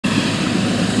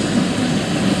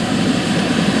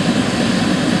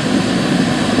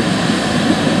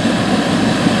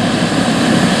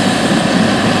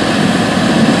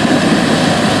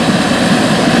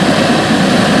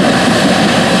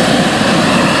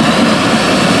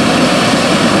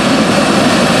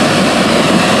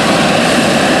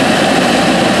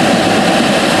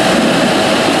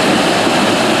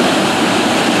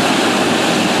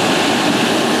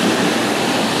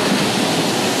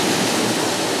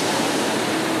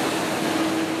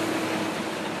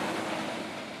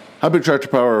Hi Big Tractor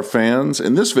Power fans.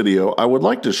 In this video, I would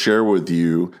like to share with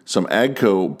you some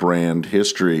Agco brand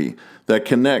history that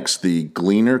connects the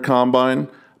Gleaner Combine,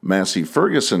 Massey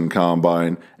Ferguson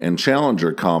Combine, and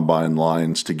Challenger Combine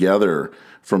lines together.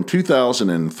 From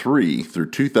 2003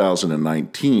 through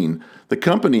 2019, the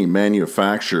company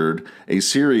manufactured a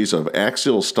series of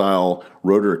axial-style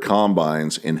rotor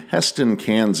combines in Heston,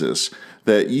 Kansas,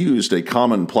 that used a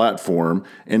common platform,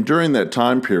 and during that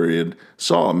time period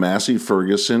saw Massey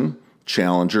Ferguson,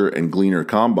 Challenger, and Gleaner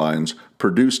combines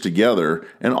produced together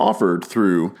and offered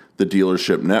through the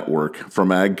dealership network from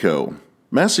Agco.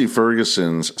 Massey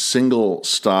Ferguson's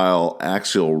single-style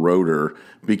axial rotor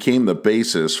became the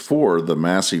basis for the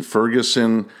Massey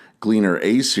Ferguson, GLEANER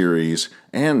A86,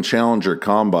 and Challenger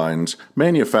combines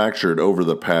manufactured over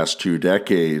the past 2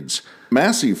 decades.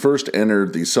 Massey first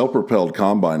entered the self-propelled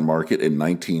combine market in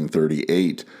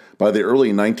 1938. By the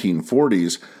early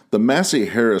 1940s, the Massey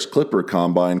Harris Clipper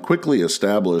combine quickly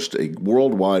established a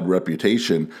worldwide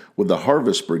reputation with the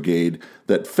harvest brigade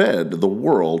that fed the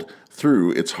world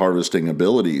through its harvesting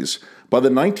abilities. By the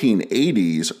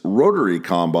 1980s, rotary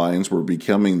combines were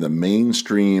becoming the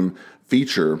mainstream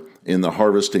feature in the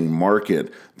harvesting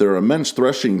market. Their immense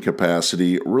threshing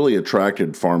capacity really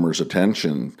attracted farmers'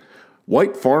 attention.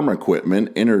 White Farm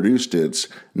Equipment introduced its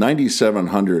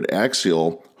 9700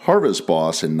 axial Harvest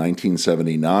Boss in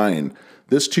 1979.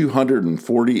 This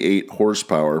 248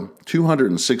 horsepower,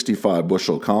 265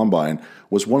 bushel combine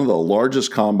was one of the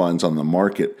largest combines on the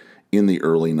market in the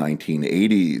early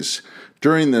 1980s.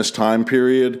 During this time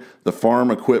period, the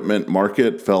farm equipment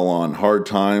market fell on hard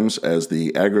times as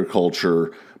the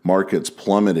agriculture markets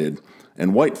plummeted,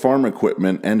 and White Farm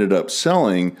Equipment ended up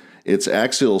selling its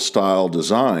axial style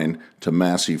design to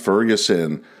Massey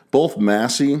Ferguson. Both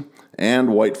Massey and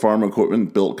White Farm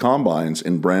Equipment built combines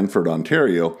in Brantford,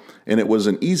 Ontario, and it was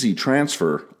an easy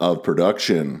transfer of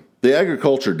production. The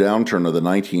agriculture downturn of the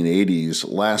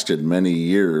 1980s lasted many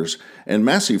years, and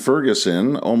Massey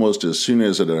Ferguson, almost as soon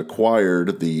as it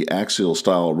acquired the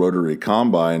axial-style rotary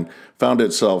combine, found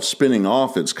itself spinning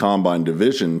off its combine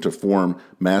division to form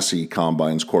Massey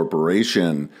Combines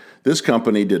Corporation. This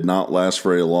company did not last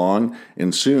very long,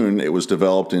 and soon it was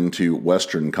developed into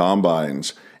Western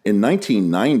Combines. In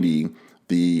 1990,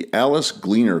 the Alice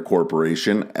Gleaner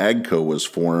Corporation, Agco, was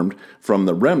formed from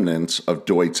the remnants of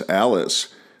Deutz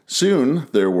Alice. Soon,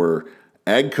 there were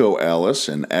Agco Alice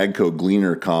and Agco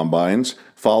Gleaner combines,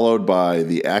 followed by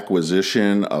the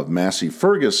acquisition of Massey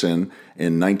Ferguson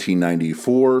in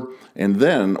 1994, and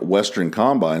then Western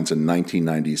Combines in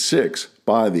 1996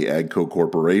 by the Agco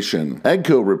Corporation.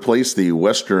 Agco replaced the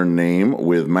Western name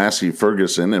with Massey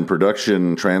Ferguson, and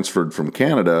production transferred from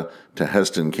Canada to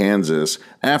Heston, Kansas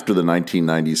after the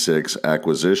 1996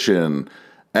 acquisition.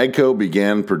 Agco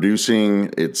began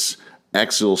producing its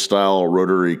axial-style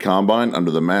rotary combine under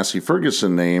the Massey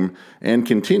Ferguson name and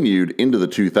continued into the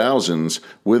 2000s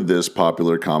with this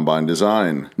popular combine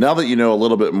design. Now that you know a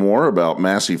little bit more about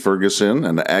Massey Ferguson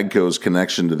and Agco's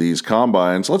connection to these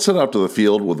combines, let's head out to the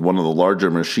field with one of the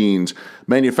larger machines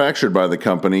manufactured by the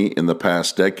company in the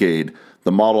past decade,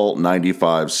 the Model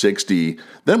 9560.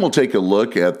 Then we'll take a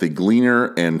look at the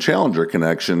Gleaner and Challenger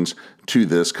connections to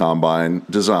this combine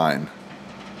design.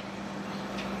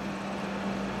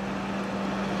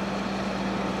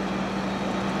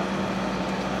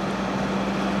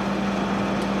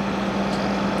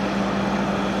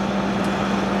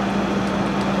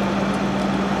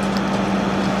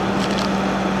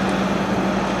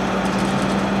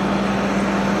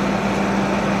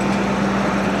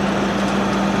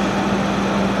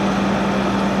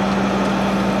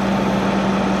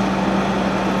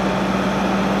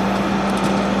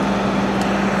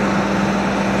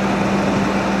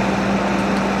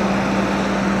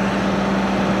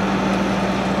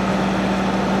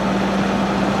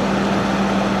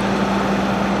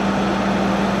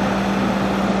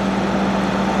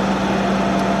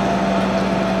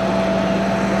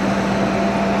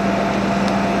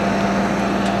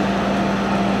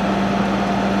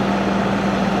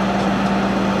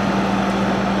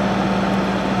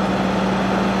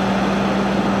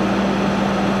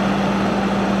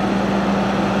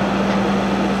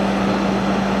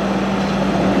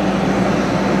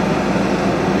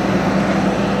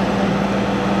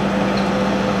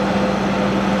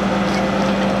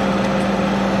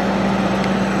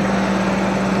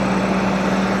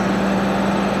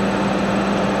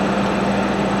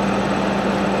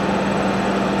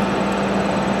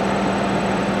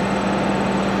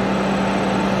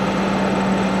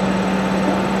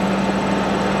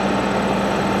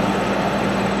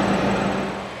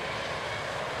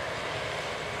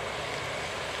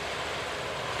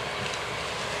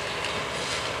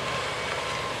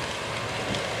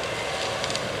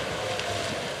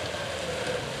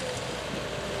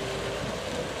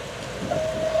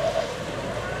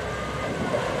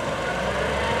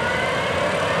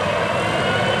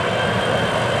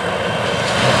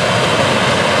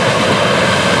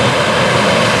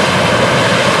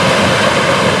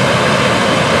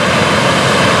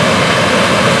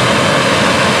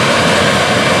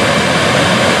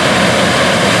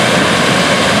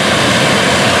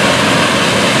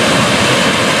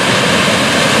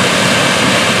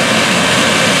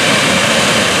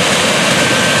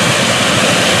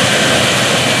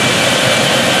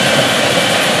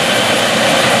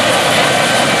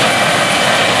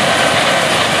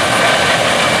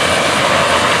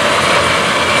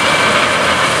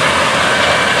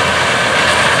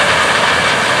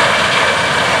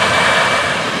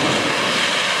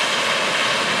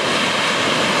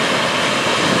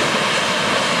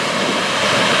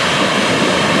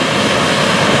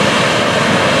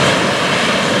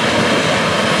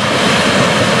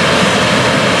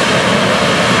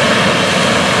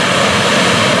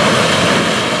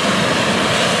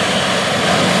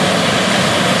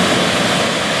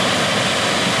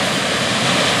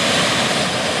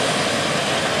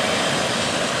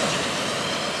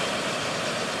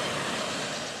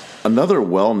 Another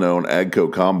well-known Agco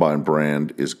combine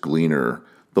brand is Gleaner.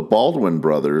 The Baldwin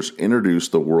brothers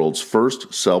introduced the world's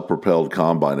first self-propelled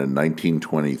combine in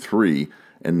 1923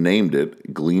 and named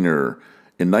it Gleaner.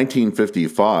 In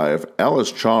 1955,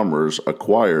 Alice Chalmers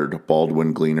acquired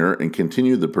Baldwin Gleaner and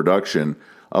continued the production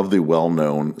of the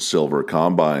well-known silver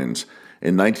combines.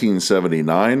 In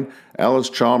 1979, Alice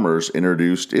Chalmers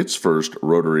introduced its first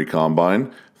rotary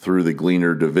combine through the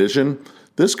Gleaner division.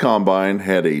 This combine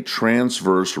had a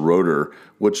transverse rotor,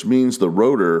 which means the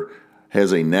rotor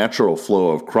has a natural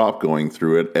flow of crop going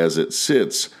through it as it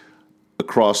sits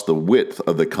across the width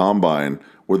of the combine,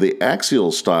 where the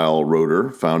axial style rotor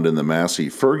found in the Massey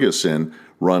Ferguson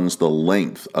runs the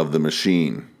length of the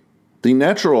machine. The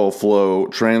natural flow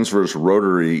transverse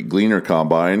rotary Gleaner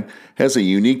combine has a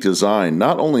unique design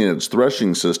not only in its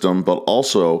threshing system but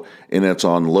also in its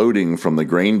unloading from the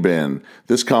grain bin.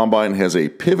 This combine has a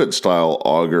pivot style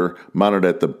auger mounted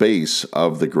at the base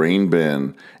of the grain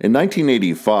bin. In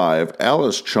 1985,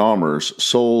 Alice Chalmers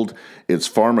sold its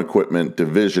farm equipment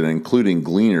division, including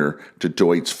Gleaner, to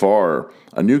Deutz Fahr.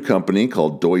 A new company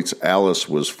called Deutz Alice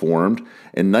was formed.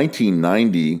 In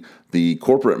 1990, the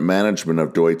corporate management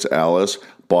of Deutz Alice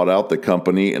bought out the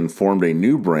company and formed a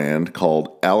new brand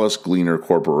called Alice Gleaner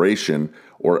Corporation,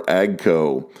 or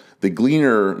Agco. The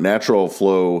Gleaner Natural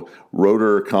Flow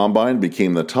Rotor Combine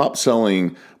became the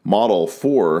top-selling model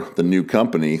for the new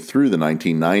company through the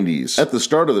 1990s. At the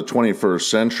start of the 21st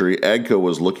century, Agco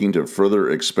was looking to further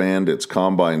expand its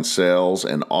combine sales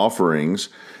and offerings,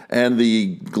 and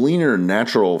the Gleaner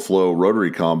Natural Flow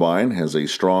Rotary Combine has a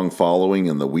strong following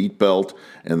in the wheat belt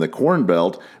and the corn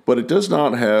belt, but it does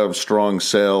not have strong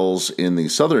sales in the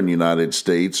southern United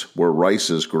States where rice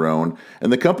is grown,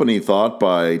 and the company thought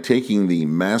by taking the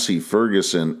Massey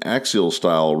Ferguson axial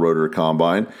style rotor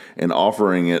combine and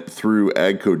offering it through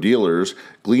Agco dealers,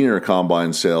 Gleaner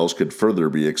combine sales could further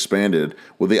be expanded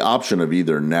with the option of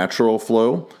either natural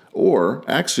flow or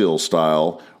axial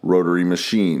style rotary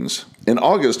machines. In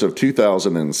August of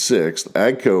 2006,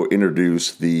 Agco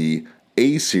introduced the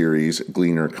A-Series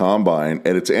Gleaner Combine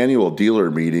at its annual dealer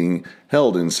meeting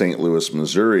held in St. Louis,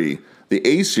 Missouri. The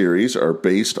A-Series are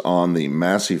based on the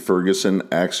Massey Ferguson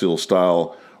axial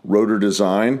style rotor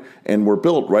design and were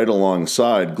built right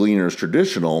alongside Gleaner's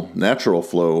traditional natural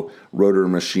flow rotor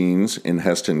machines in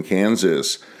Heston,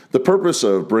 Kansas. The purpose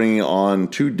of bringing on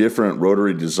two different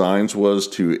rotary designs was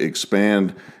to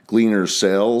expand Gleaner's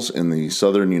sales in the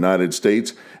southern United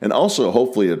States and also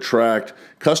hopefully attract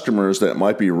customers that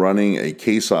might be running a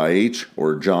Case IH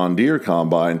or John Deere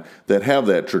combine that have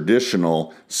that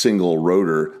traditional single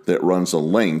rotor that runs the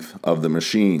length of the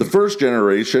machine. The first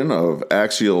generation of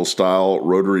axial style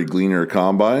rotary Gleaner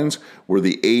combines were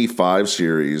the A5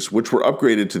 series, which were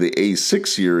upgraded to the A6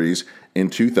 series in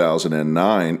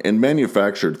 2009 and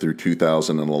manufactured through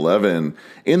 2011.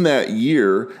 In that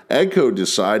year, Agco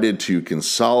decided to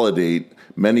consolidate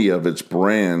many of its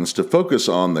brands to focus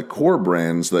on the core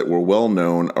brands that were well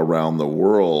known around the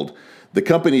world. The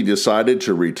company decided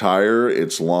to retire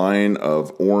its line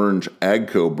of orange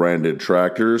Agco branded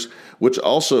tractors, which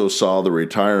also saw the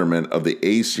retirement of the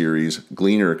A-Series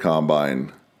Gleaner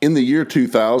combine. In the year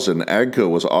 2000, Agco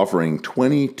was offering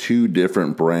 22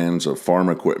 different brands of farm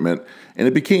equipment, and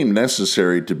it became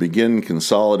necessary to begin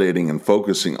consolidating and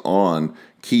focusing on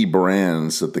key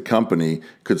brands that the company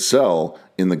could sell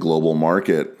in the global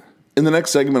market. In the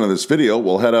next segment of this video,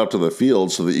 we'll head out to the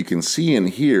field so that you can see and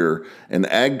hear an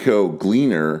Agco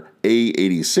GLEANER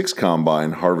A86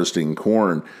 combine harvesting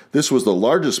corn. This was the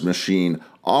largest machine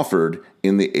offered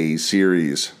in the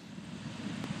A-Series.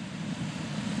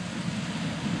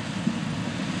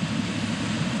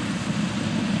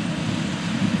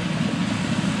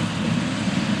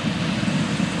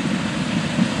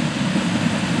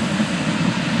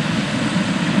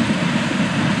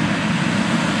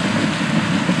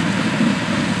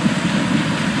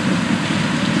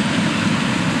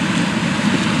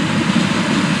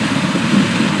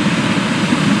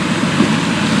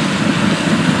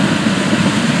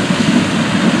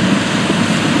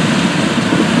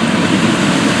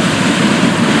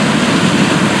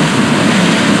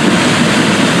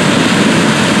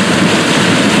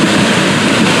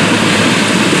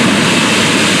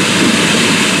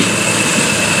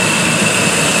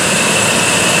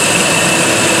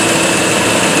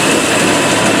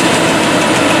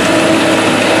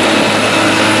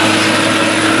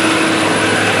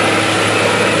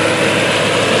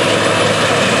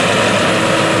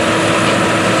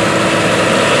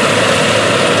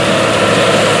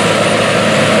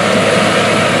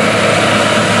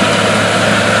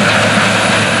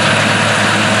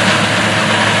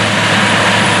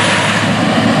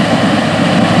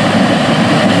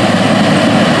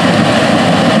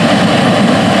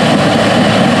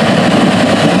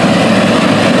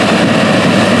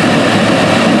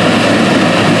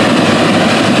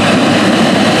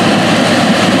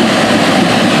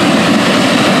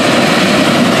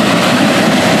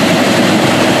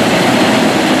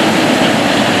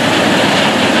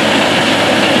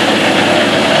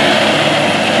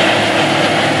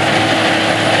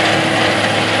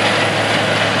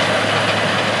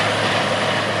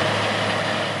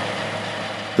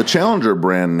 Challenger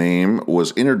brand name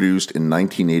was introduced in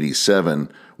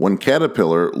 1987 when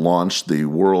Caterpillar launched the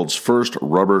world's first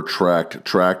rubber-tracked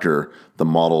tractor, the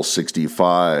Model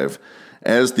 65.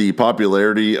 As the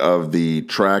popularity of the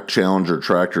tracked Challenger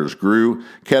tractors grew,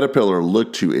 Caterpillar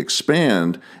looked to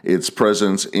expand its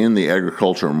presence in the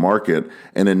agriculture market,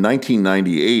 and in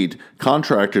 1998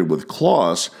 contracted with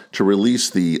Claas to release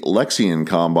the Lexion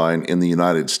combine in the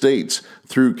United States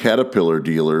through Caterpillar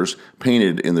dealers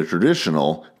painted in the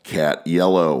traditional cat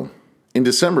yellow. In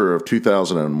December of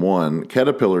 2001,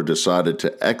 Caterpillar decided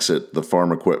to exit the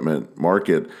farm equipment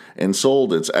market and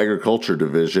sold its agriculture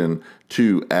division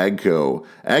to Agco.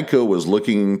 Agco was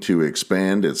looking to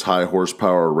expand its high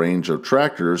horsepower range of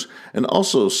tractors and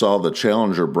also saw the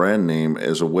Challenger brand name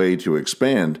as a way to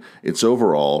expand its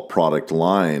overall product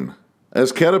line.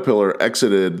 As Caterpillar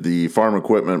exited the farm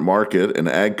equipment market and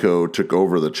Agco took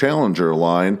over the Challenger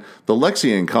line, the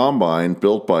Lexion combine,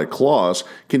 built by Claas,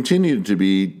 continued to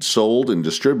be sold and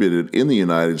distributed in the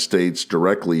United States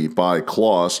directly by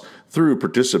Claas through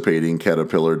participating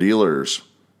Caterpillar dealers.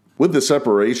 With the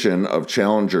separation of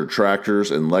Challenger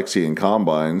tractors and Lexion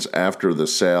combines after the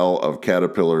sale of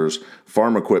Caterpillar's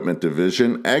farm equipment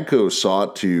division, Agco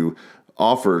sought to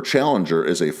offer Challenger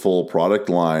as a full product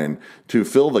line. To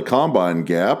fill the combine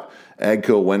gap,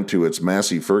 Agco went to its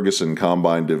Massey Ferguson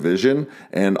combine division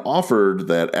and offered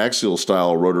that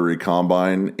axial-style rotary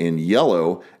combine in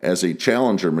yellow as a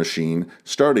Challenger machine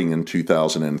starting in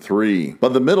 2003. By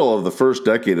the middle of the first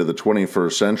decade of the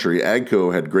 21st century,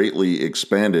 Agco had greatly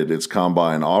expanded its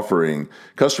combine offering.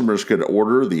 Customers could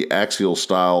order the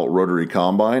axial-style rotary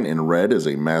combine in red as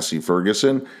a Massey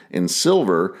Ferguson, in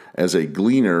silver as a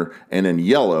Gleaner, and in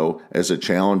yellow as a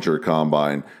Challenger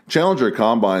combine. Challenger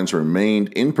combines remained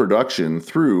in production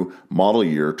through model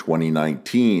year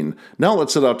 2019. Now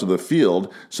let's head out to the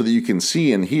field so that you can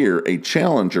see and hear a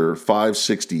Challenger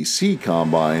 560C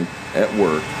combine at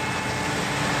work.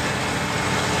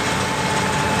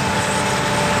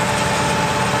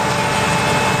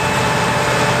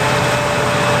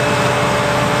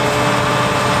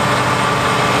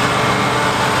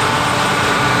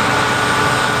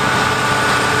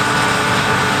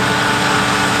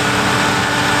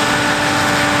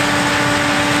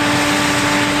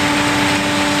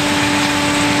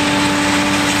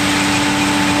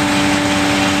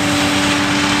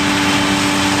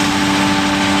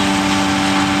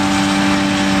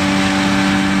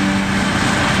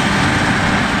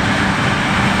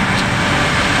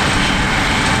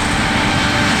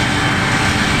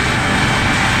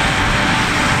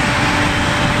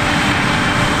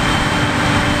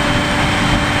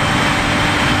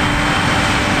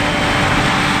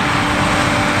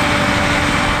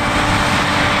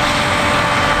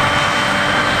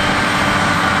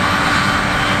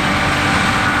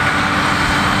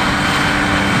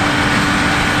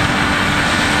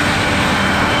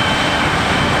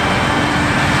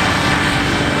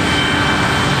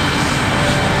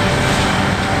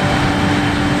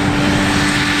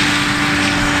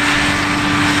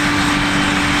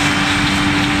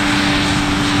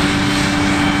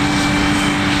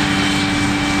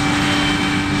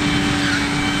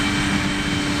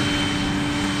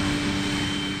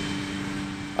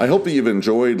 I hope that you've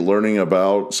enjoyed learning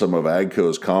about some of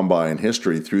Agco's combine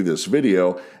history through this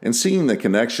video and seeing the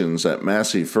connections that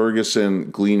Massey Ferguson,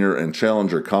 Gleaner, and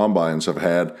Challenger combines have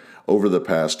had over the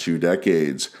past 2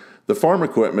 decades. The farm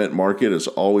equipment market is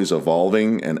always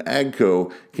evolving, and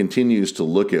Agco continues to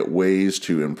look at ways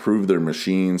to improve their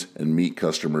machines and meet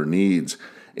customer needs.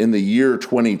 In the year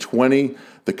 2020,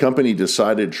 the company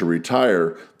decided to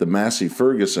retire the Massey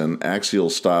Ferguson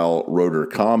axial-style rotor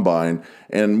combine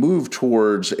and move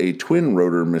towards a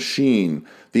twin-rotor machine.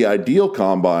 The Ideal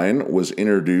combine was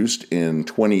introduced in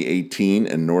 2018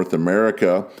 in North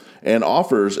America and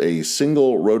offers a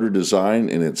single rotor design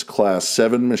in its Class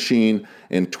 7 machine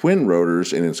and twin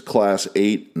rotors in its Class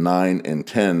 8, 9, and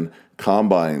 10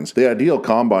 combines. The Ideal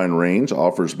combine range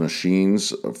offers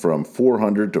machines from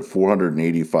 400 to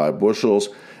 485 bushels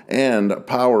and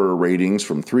power ratings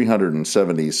from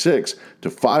 376 to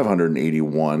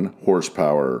 581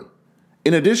 horsepower.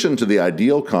 In addition to the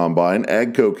Ideal combine,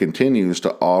 Agco continues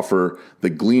to offer the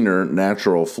Gleaner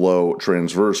Natural Flow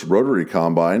Transverse Rotary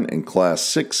Combine in Class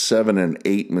 6, 7, and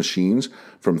 8 machines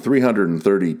from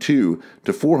 332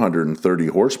 to 430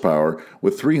 horsepower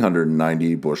with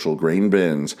 390 bushel grain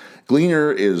bins.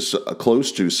 Gleaner is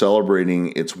close to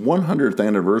celebrating its 100th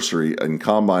anniversary in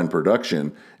combine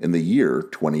production in the year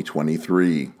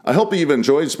 2023. I hope that you've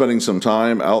enjoyed spending some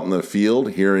time out in the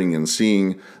field, hearing and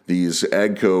seeing these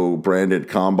Agco branded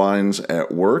combines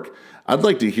at work. I'd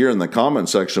like to hear in the comment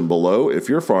section below if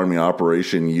your farming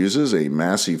operation uses a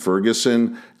Massey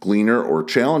Ferguson, Gleaner, or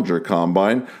Challenger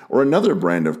combine, or another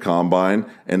brand of combine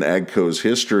and Agco's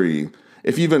history.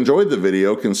 If you've enjoyed the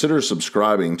video, consider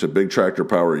subscribing to Big Tractor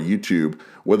Power YouTube,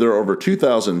 where there are over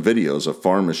 2,000 videos of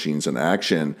farm machines in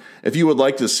action. If you would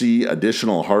like to see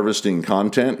additional harvesting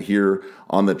content here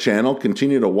on the channel,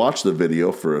 continue to watch the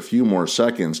video for a few more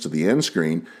seconds to the end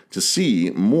screen to see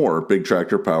more Big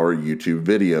Tractor Power YouTube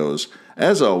videos.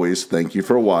 As always, thank you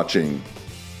for watching.